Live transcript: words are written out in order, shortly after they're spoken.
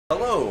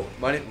Hello,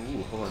 my name.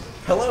 Ooh, hold on.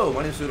 Hello,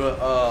 my name's Huta.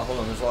 Hold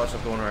on. There's a lot of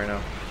stuff going on right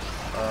now.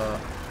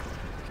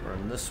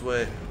 Run this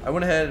way. I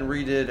went ahead and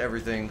redid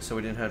everything, so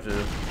we didn't have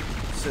to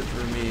sit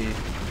through me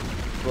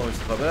blowing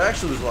stuff up. It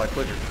actually was a lot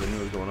quicker because I knew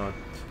what was going on.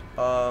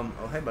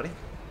 Oh, hey, buddy.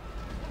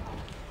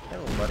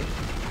 Hello, buddy.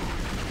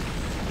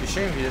 It'd be a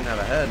shame if you didn't have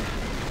a head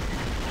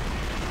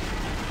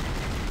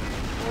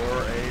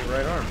or a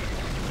right arm.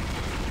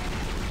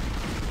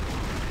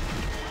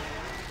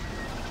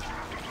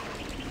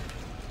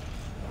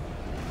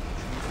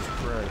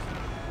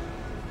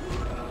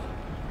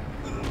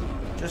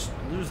 Just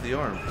lose the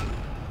arm.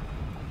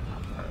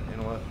 Alright, you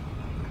know what?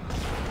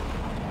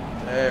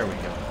 There we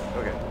go.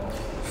 Okay.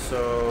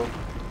 So,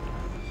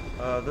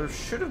 there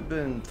should have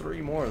been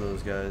 3 more of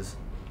those guys.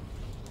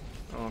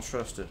 I don't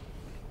trust it.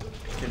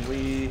 Can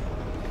we...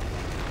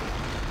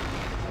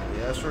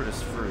 The asteroid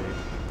is free.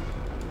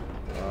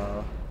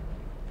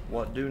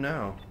 What do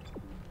now?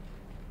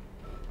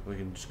 We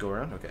can just go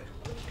around? Okay.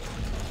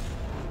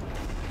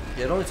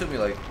 Yeah, it only took me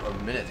like a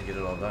minute to get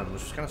it all done,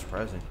 which was kind of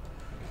surprising.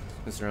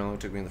 Considering how long it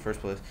took me in the first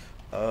place.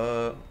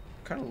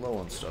 Kind of low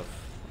on stuff,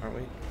 aren't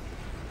we?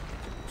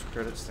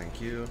 Credits,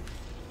 thank you.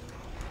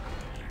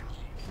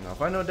 Now,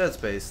 if I know Dead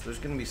Space, there's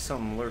gonna be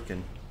something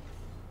lurking.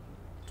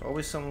 There's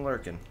always something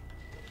lurking.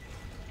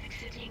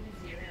 Exiting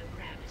 0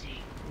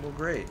 gravity. Well,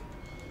 great.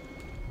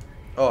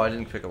 Oh, I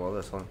didn't pick up all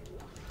this, hold on.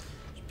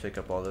 Just pick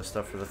up all this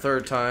stuff for the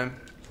 3rd time.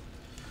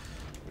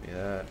 Give me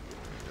that.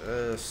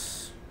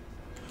 This.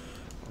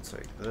 I'll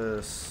take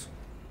this.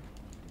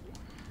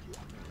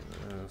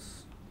 This.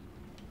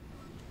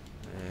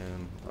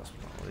 And last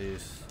but not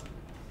least,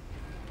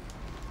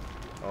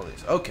 all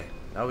these. Okay,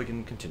 now we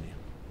can continue.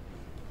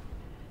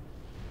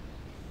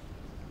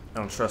 I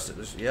don't trust it.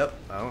 Yep,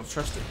 I don't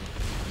trust it.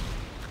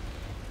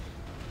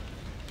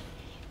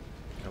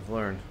 I've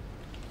learned.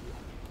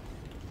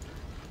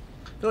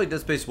 I feel like Dead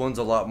Space 1's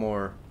a lot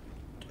more.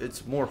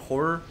 It's more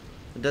horror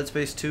than Dead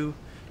Space 2.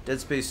 Dead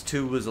Space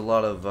 2 was a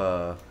lot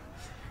of,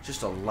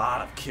 just a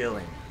lot of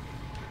killing,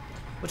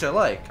 which I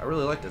like. I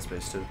really like Dead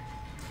Space 2.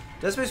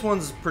 Dead Space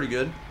 1's pretty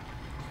good.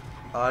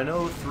 I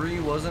know 3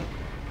 wasn't.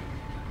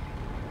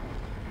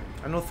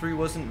 I know 3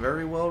 wasn't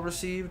very well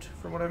received,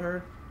 from what I've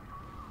heard.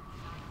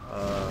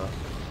 How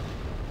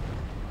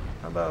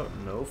about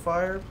no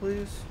fire,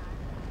 please?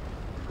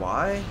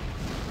 Why?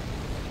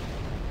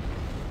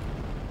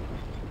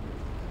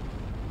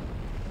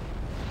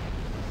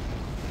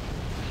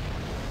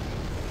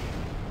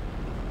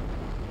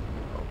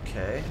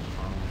 Okay.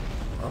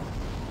 Well,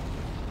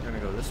 we're gonna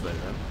go this way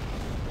then.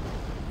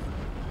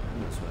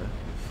 This way.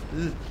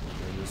 Ugh.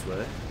 Go this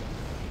way.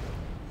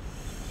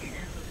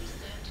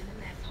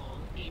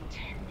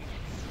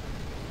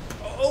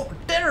 Oh,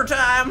 dinner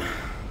time!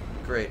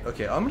 Great.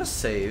 Okay, I'm gonna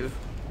save,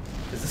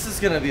 because this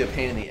is gonna be a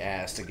pain in the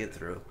ass to get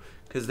through.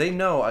 Because they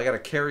know I gotta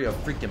carry a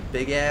freaking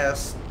big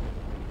ass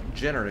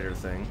generator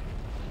thing.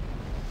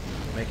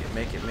 Make it,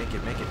 make it, make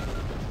it, make it.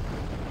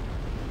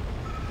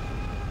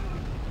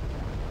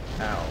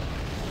 Ow.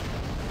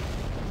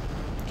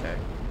 Okay.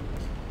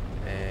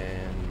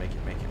 And make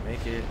it, make it,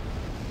 make it.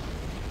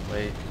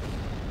 Wait.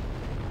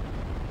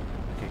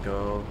 Okay,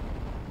 go.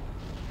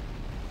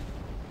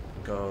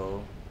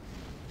 Go.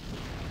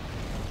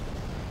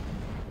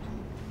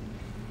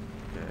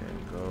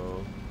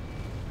 Go.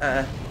 Okay,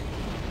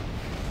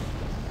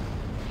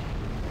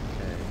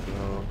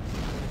 go.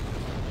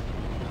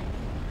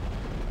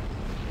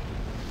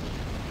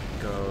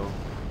 Go.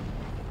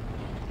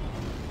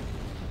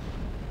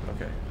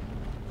 Okay.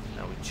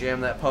 Now we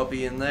jam that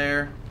puppy in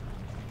there.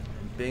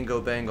 Bingo,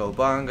 bango,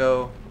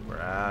 bongo. We're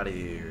out of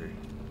here.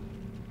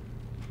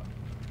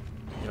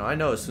 You know, I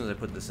know as soon as I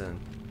put this in.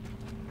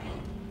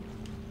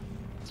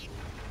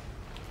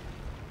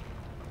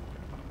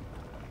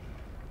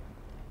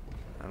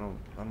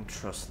 I don't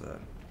trust that.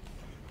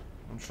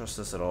 I don't trust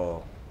this at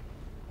all.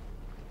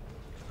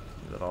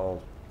 That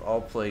I'll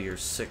play your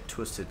sick,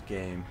 twisted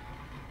game.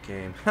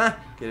 Ha!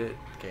 Get it?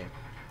 Game.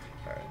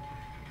 Alright.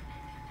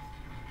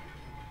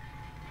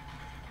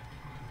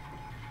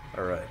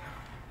 Alright.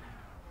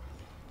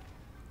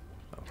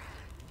 Oh.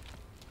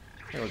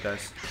 Hello,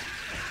 guys.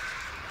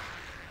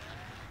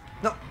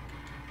 No!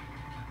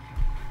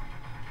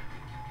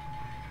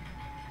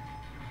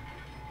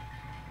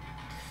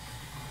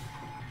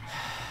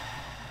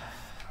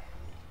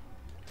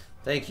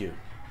 Thank you.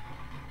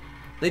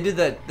 They did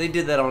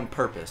that on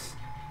purpose.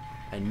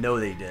 I know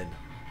they did.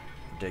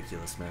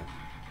 Ridiculous, man.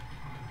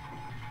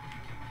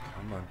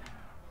 Come on.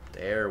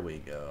 There we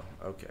go.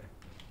 Okay.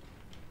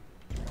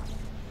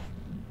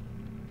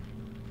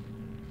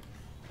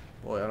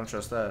 Boy, I don't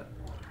trust that.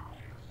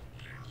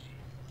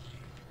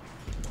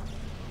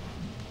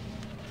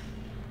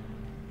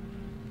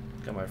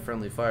 Got my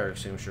friendly fire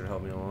extinguisher to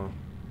help me along.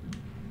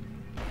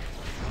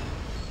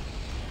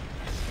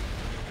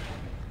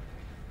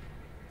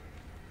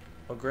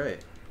 Oh, great.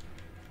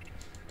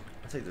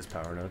 I'll take this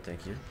power node,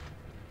 thank you.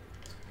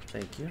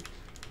 Thank you.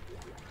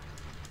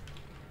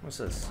 What's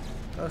this?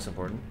 Oh, that's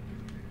important.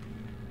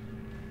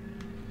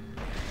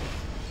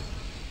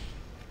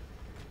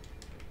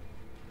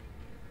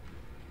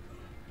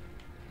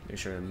 Make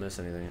sure I didn't miss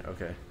anything.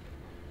 Okay.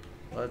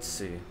 Let's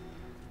see.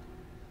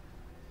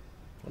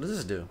 What does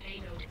this do?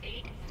 Payload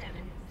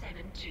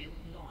 8772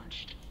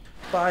 launched.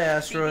 Bye,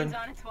 asteroid.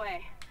 Beacon's on its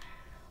way.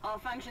 All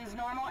functions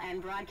normal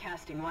and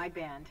broadcasting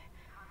wideband.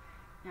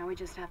 Now we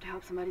just have to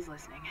hope somebody's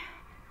listening.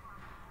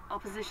 I'll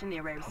position the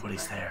array receiver.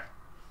 Nobody's there.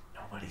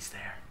 Nobody's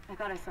there. I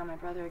thought I saw my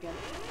brother again.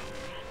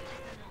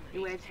 He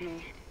waved to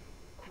me,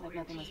 like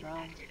nothing was wrong.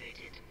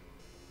 Activated.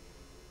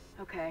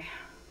 Okay.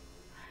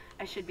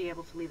 I should be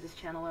able to leave this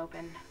channel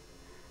open.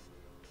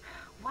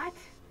 What?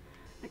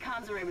 The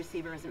comms array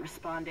receiver isn't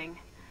responding.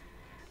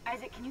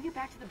 Isaac, can you get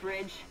back to the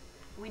bridge?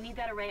 We need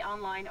that array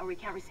online or we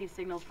can't receive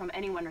signals from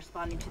anyone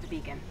responding to the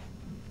beacon.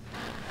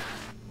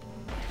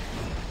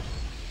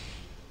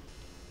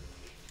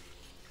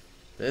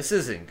 This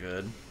isn't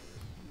good.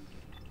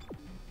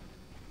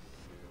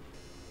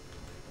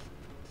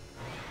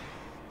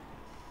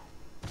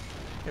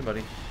 Hey,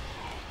 buddy.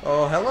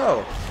 Oh,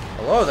 hello.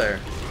 Hello there.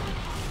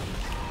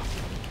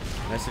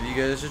 Nice of you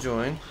guys to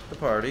join the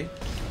party.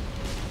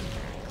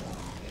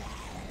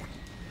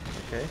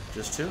 Okay,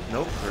 just 2?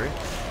 Nope, 3.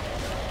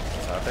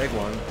 Top egg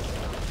 1.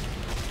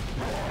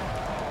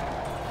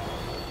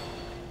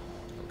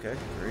 Okay,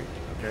 3.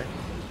 Okay.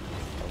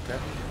 Okay.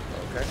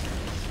 Okay.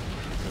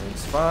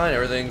 Everything's fine.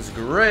 Everything's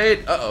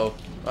great. Uh-oh.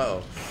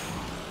 Uh-oh.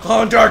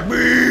 Contact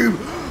beam!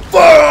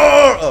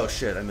 Fire! Oh,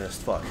 shit. I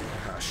missed. Fuck.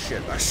 Ah,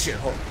 shit. Ah, shit.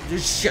 Hold.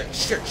 Shit.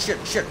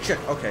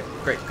 Okay.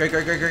 Great.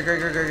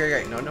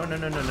 No.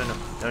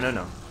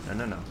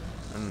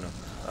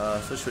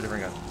 Switch to a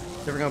different gun.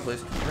 Different gun,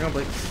 please.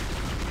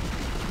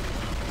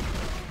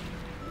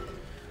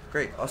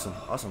 Great. Awesome.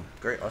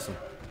 Great. Awesome.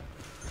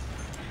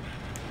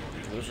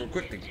 Do this real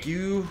quick. Thank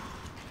you.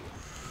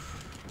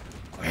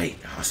 Great.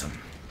 Awesome.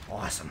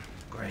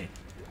 Great.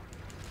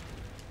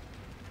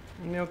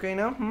 You okay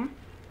now?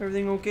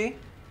 Everything okay?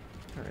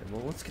 Alright,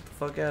 well, let's get the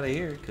fuck out of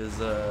here, because,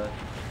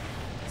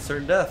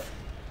 certain death.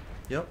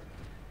 Yep.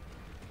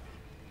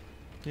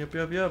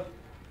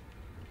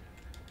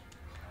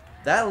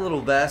 That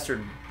little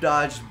bastard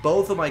dodged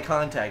both of my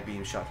contact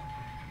beam shots.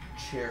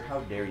 Chair, how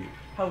dare you?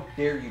 How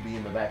dare you be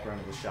in the background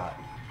of the shot?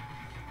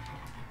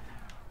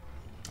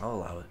 I'll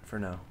allow it for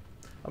now.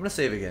 I'm gonna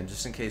save again,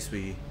 just in case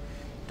we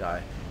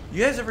die.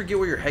 You guys ever get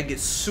where your head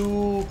gets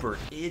super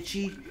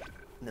itchy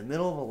in the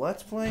middle of a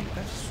Let's Play?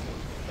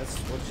 That's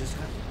what just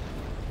happened.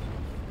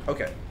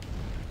 Okay.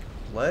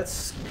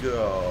 Let's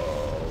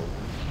go.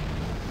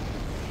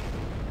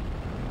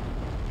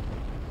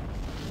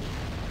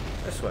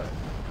 This way.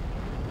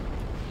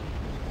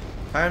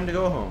 Time to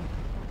go home.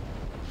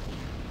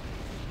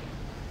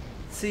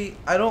 See,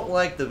 I don't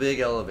like the big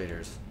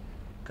elevators.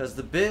 Because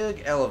the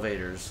big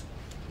elevators,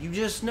 you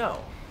just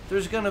know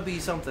there's gonna be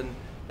something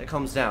that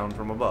comes down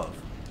from above.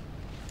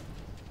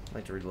 I'd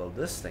like to reload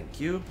this,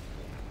 thank you.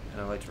 And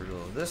I'd like to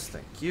reload this,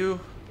 thank you.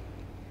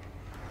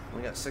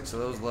 We got 6 of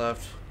those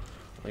left.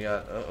 We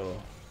got,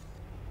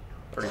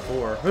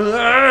 34.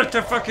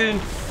 To fucking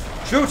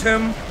shoot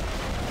him!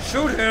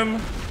 Shoot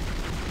him!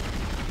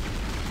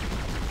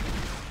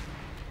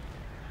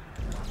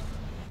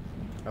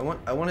 I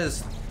want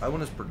his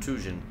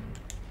protrusion.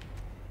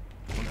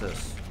 I want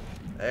this.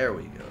 There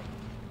we go.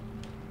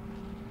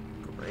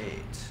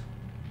 Great.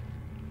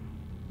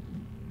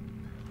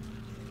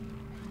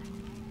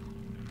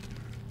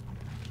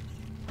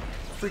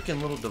 Freaking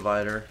little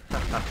divider.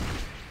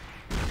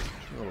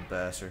 Little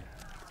bastard.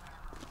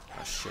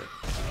 Oh shit.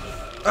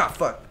 Ah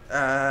fuck.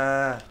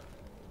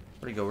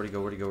 Where'd he go? Is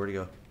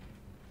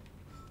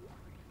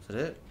that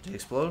it? Did he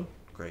explode?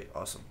 Great,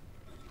 awesome.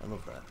 I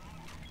love that.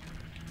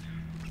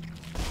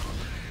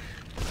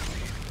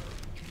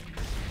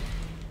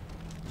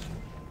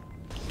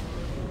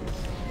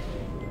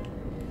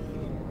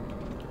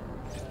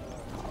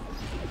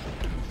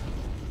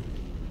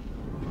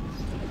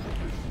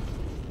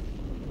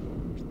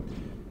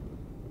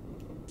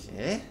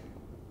 Okay.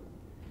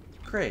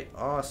 Great,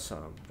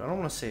 awesome. I don't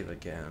want to save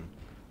again.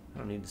 I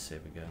don't need to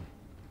save again.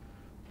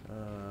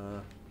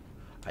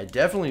 I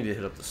definitely need to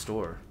hit up the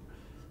store.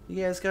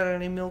 You guys got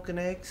any milk and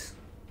eggs?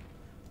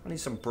 I need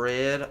some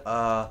bread.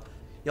 Y'all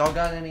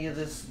got any of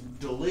this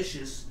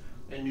delicious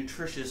and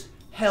nutritious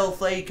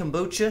Health Aid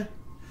kombucha?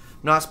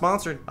 Not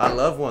sponsored. I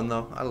love one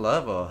though. I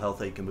love a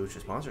Health Aid kombucha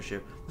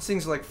sponsorship. These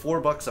things are like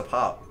 $4 a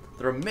pop.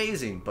 They're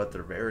amazing, but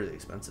they're very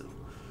expensive.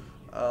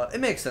 It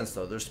makes sense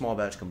though. They're small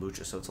batch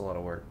kombucha, so it's a lot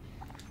of work.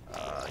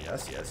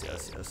 Yes.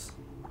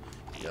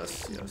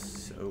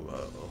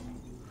 Oh,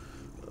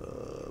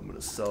 I'm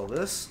gonna sell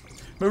this.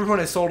 Remember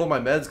when I sold all my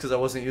meds because I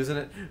wasn't using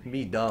it?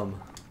 Me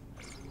dumb.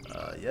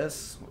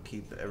 Yes, we'll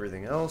keep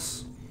everything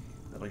else.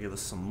 That'll give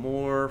us some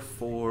more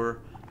for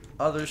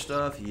other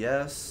stuff.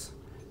 Yes.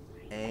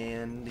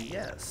 And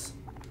yes.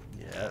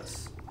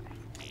 Yes.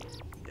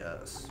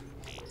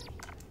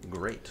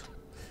 Great.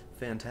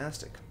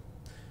 Fantastic.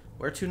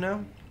 Where to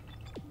now?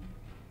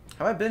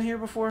 Have I been here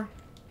before?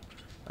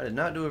 I did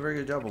not do a very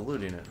good job of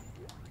looting it.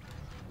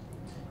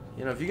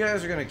 You know, if you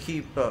guys are gonna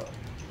keep uh-oh.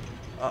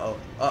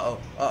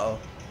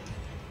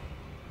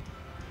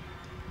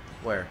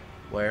 Where?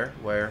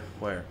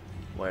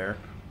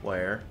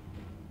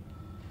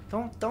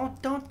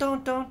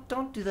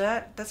 Don't do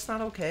that. That's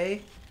not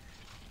okay.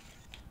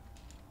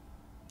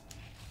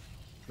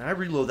 Now I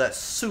reload that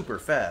super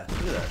fast.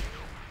 Look at that.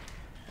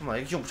 I'm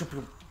like, jump.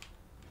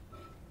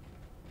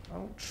 I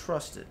don't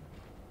trust it.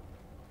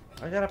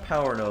 I got a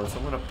power node, so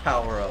I'm gonna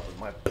power up with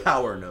my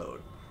power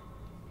node.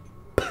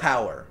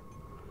 Power.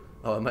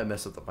 Oh, I might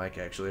mess up the mic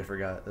actually, I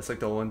forgot. That's like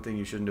the one thing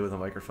you shouldn't do with a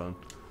microphone.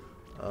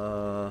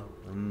 That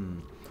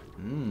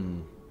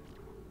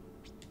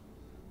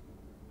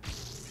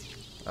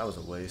was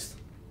a waste.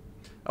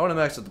 I want to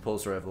max out the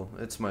pulse rifle.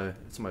 It's my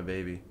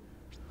baby.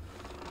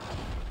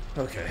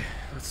 Okay,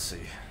 let's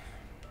see.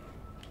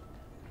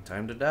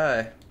 Time to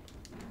die.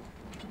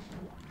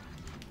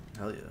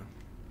 Hell yeah.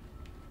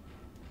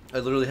 I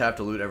literally have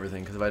to loot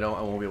everything, because if I don't,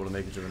 I won't be able to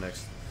make it to the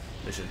next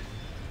mission.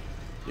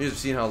 You guys have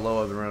seen how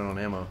low I've been running on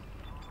ammo.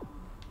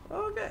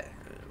 Okay,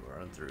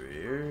 run through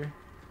here.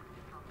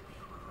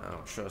 I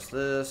don't trust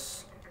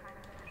this.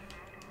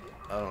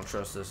 I don't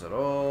trust this at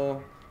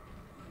all.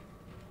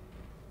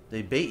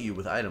 They bait you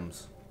with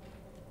items.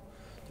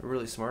 They're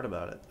really smart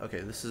about it. Okay,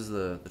 this is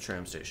the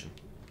tram station.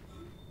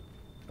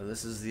 And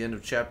this is the end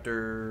of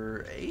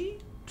chapter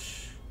 8?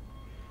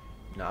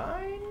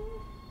 9?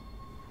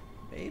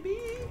 Maybe?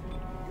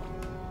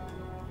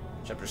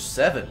 Chapter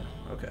 7.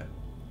 Okay.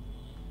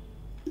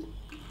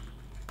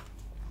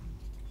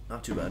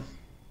 Not too bad.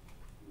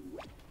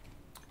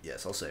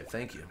 Yes, I'll save.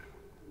 Thank you.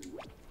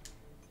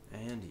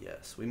 And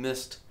yes, we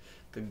missed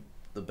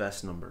the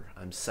best number.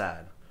 I'm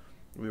sad.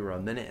 We were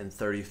 1 minute and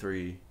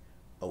 33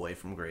 away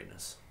from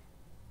greatness.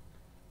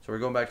 So we're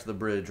going back to the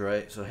bridge,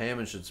 right? So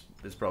Hammond is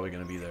probably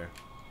going to be there.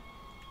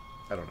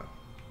 I don't know.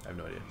 I have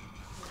no idea.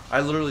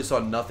 I literally saw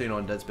nothing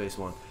on Dead Space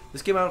 1.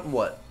 This came out in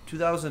what?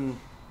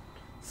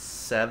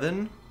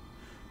 2007?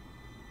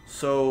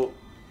 So,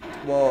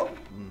 well...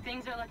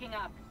 Things are looking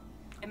up.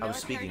 I was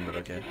speaking, but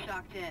okay.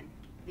 Docked in.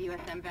 The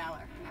USM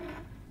Valor.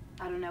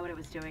 I don't know what it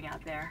was doing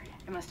out there.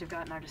 It must have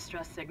gotten our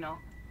distress signal.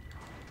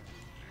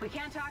 We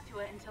can't talk to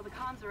it until the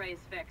comms array is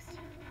fixed.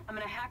 I'm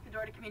gonna hack the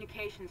door to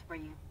communications for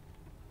you.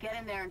 Get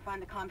in there and find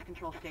the comms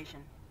control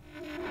station.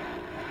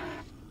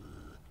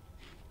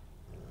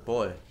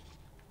 Boy.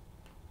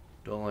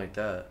 Don't like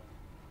that.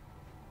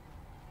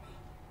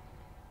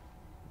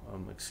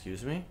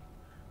 Excuse me?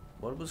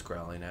 What was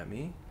growling at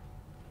me?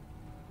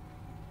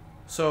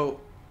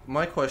 So,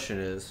 my question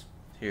is,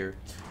 here,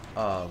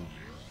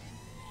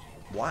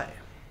 why?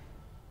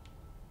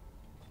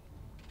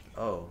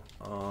 Oh,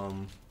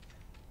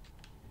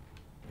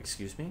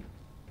 excuse me?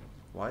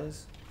 Why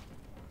is...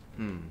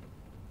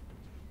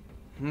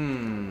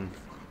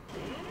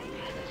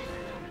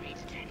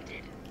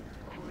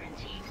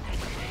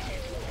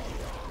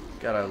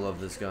 God, I love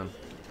this gun.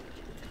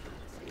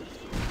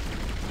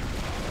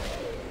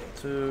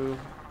 2,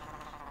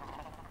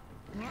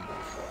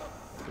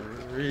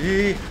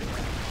 3.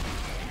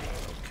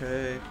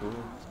 Okay, cool.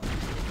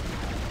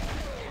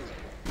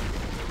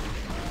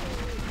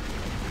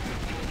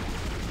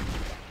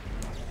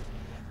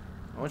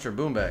 I want your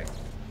boom bag.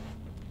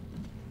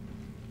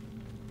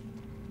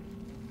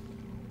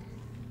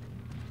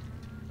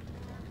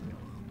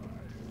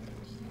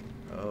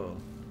 Oh.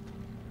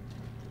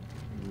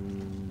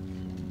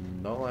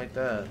 Don't like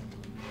that.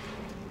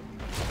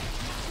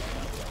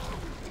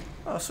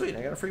 Oh, sweet.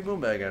 I got a free boom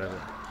bag out of it.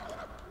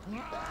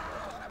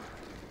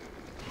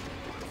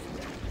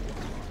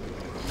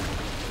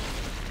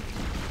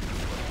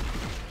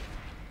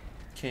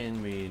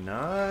 Can we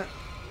not?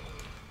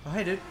 Oh,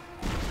 hi, dude.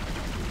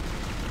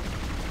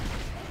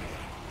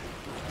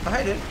 Oh,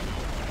 hi, dude.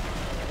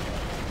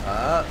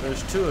 Ah,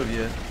 there's 2 of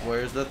you.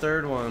 Where's the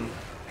 3rd one?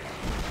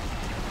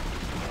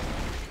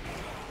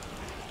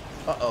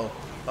 Uh-oh.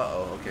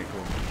 Uh-oh. Okay,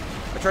 cool.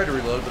 I tried to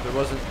reload, but there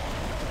wasn't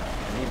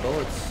any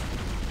bullets.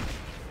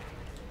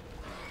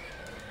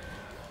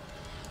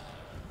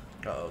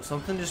 Uh-oh.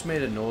 Something just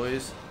made a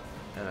noise,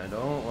 and I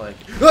don't like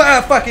it.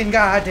 Ah, fucking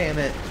goddamn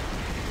it!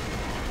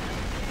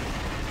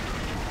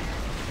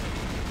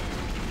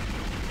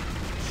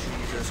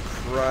 Jesus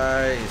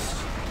Christ.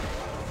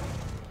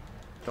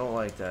 Don't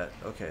like that.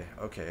 Okay,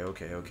 okay,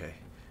 okay, okay.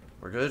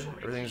 We're good?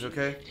 Everything's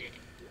okay?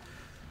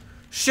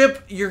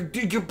 Ship, you're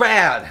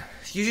bad.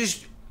 You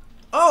just...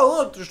 Oh,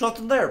 look, there's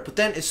nothing there. But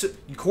then it's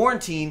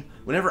quarantine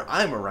whenever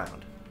I'm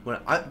around.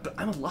 But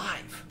I'm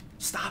alive.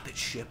 Stop it,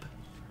 ship.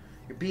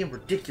 You're being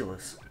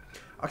ridiculous.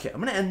 Okay, I'm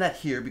gonna end that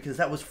here because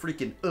that was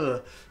freaking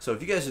So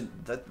if you guys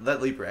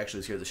that leaper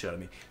actually scared the shit out of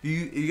me.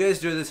 If you guys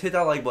do this, hit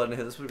that like button,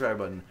 hit the subscribe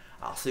button.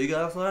 I'll see you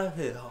guys later.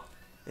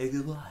 Hey,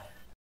 goodbye.